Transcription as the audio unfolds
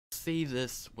say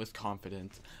this with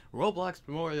confidence. Roblox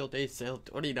Memorial Day Sale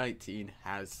 2019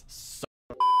 has so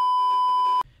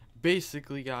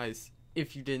basically, guys,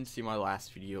 if you didn't see my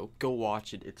last video, go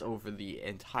watch it. It's over the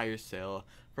entire sale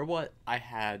for what I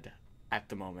had at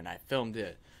the moment I filmed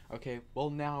it. Okay, well,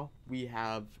 now we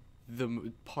have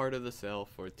the part of the sale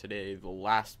for today, the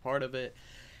last part of it,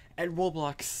 and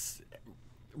Roblox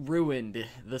ruined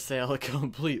the sale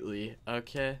completely.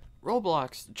 Okay,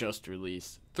 Roblox just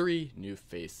released 3 new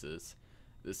faces: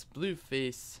 this blue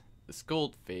face, this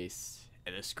gold face,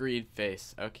 and this green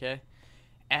face. Okay,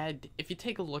 and if you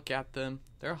take a look at them,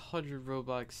 they're 100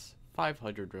 Robux,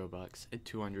 500 Robux, and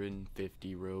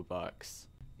 250 Robux.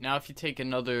 Now, if you take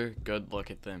another good look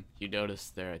at them, you notice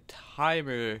they're a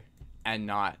timer and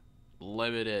not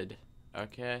limited.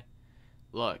 Okay,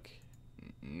 look,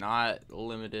 not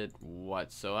limited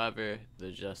whatsoever.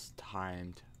 They're just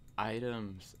timed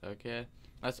items. Okay,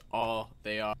 that's all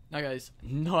they are. Now, guys,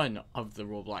 none of the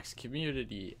Roblox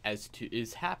community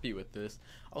is happy with this.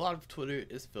 A lot of Twitter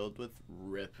is filled with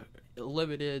RIP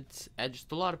limited, and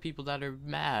just a lot of people that are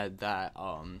mad that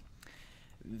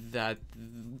that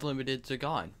limiteds are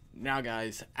gone. Now,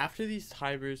 guys, after these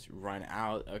timers run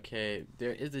out, okay,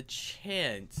 there is a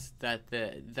chance that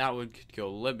that one could go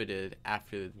limited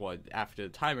after the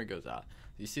timer goes out.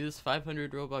 You see this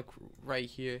 500 Robux right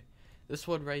here, this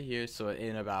one right here. So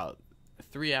in about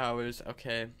 3 hours,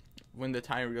 okay, when the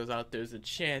timer goes out, there's a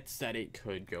chance that it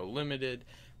could go limited,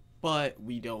 but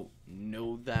we don't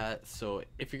know that. So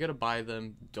if you're gonna buy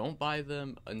them, don't buy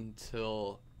them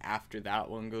until after that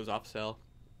one goes off sale,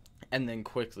 and then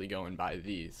quickly go and buy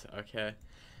these. Okay,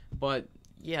 but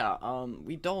yeah,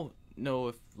 we don't know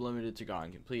if limiteds are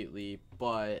gone completely,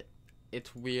 but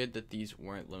it's weird that these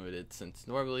weren't limited, since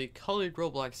normally colored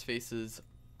Roblox faces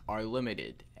are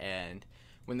limited, and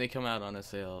when they come out on a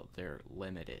sale, they're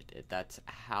limited. That's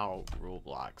how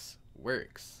Roblox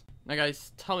works. Now,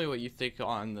 guys, tell me what you think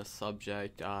on the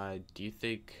subject. Do you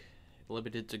think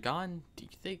limiteds are gone? Do you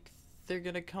think they're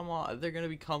gonna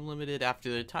become limited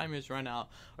after their timers run out,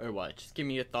 or what? Just give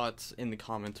me your thoughts in the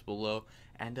comments below.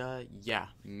 And yeah,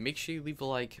 make sure you leave a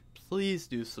like. Please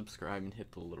do subscribe and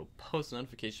hit the little post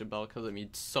notification bell, because it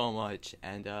means so much.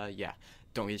 And yeah,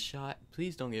 don't get shot,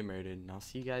 please don't get murdered, and I'll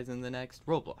see you guys in the next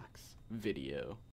Roblox video.